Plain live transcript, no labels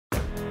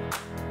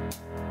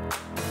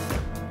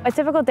A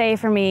typical day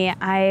for me,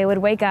 I would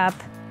wake up,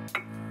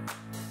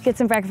 get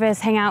some breakfast,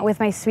 hang out with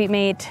my suite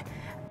mate,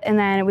 and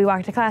then we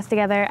walk to class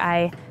together.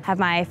 I have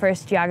my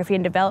first geography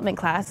and development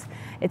class.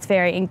 It's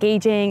very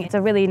engaging. It's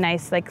a really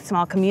nice,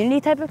 small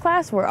community type of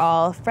class. We're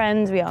all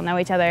friends, we all know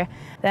each other.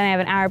 Then I have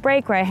an hour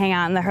break where I hang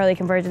out in the Hurley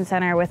Convergence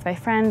Center with my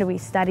friend. We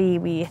study,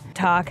 we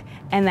talk,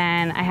 and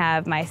then I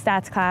have my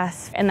stats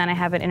class, and then I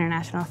have an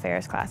international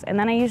affairs class. And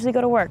then I usually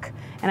go to work,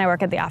 and I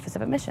work at the Office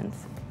of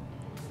Admissions.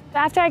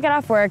 After I get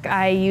off work,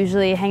 I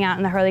usually hang out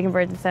in the Hurley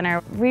Convergence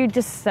Center. We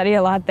just study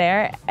a lot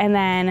there, and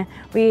then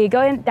we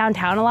go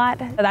downtown a lot.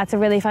 That's a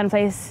really fun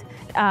place.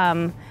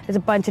 There's a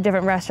bunch of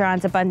different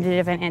restaurants, a bunch of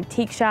different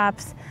antique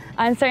shops.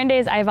 On certain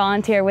days, I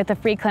volunteer with a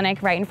free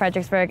clinic right in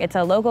Fredericksburg. It's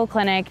a local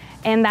clinic,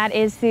 and that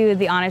is through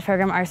the honors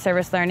program, our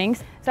service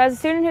learnings. So as a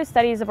student who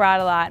studies abroad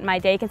a lot, my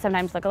day can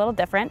sometimes look a little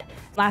different.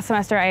 Last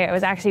semester, I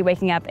was actually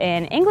waking up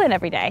in England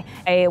every day.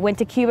 I went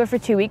to Cuba for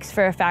 2 weeks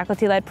for a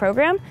faculty-led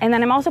program, and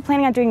then I'm also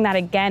planning on doing that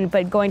again,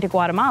 but going to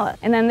Guatemala.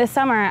 And then this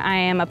summer, I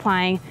am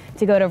applying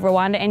to go to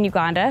Rwanda and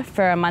Uganda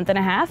for a month and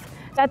a half.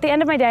 At the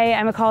end of my day,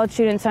 I'm a college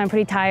student, so I'm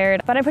pretty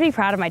tired, but I'm pretty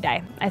proud of my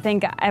day. I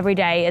think every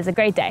day is a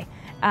great day.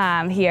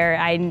 Here,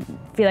 I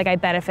feel like I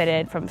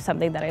benefited from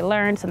something that I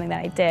learned, something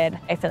that I did.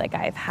 I feel like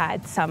I've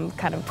had some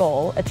kind of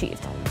goal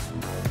achieved.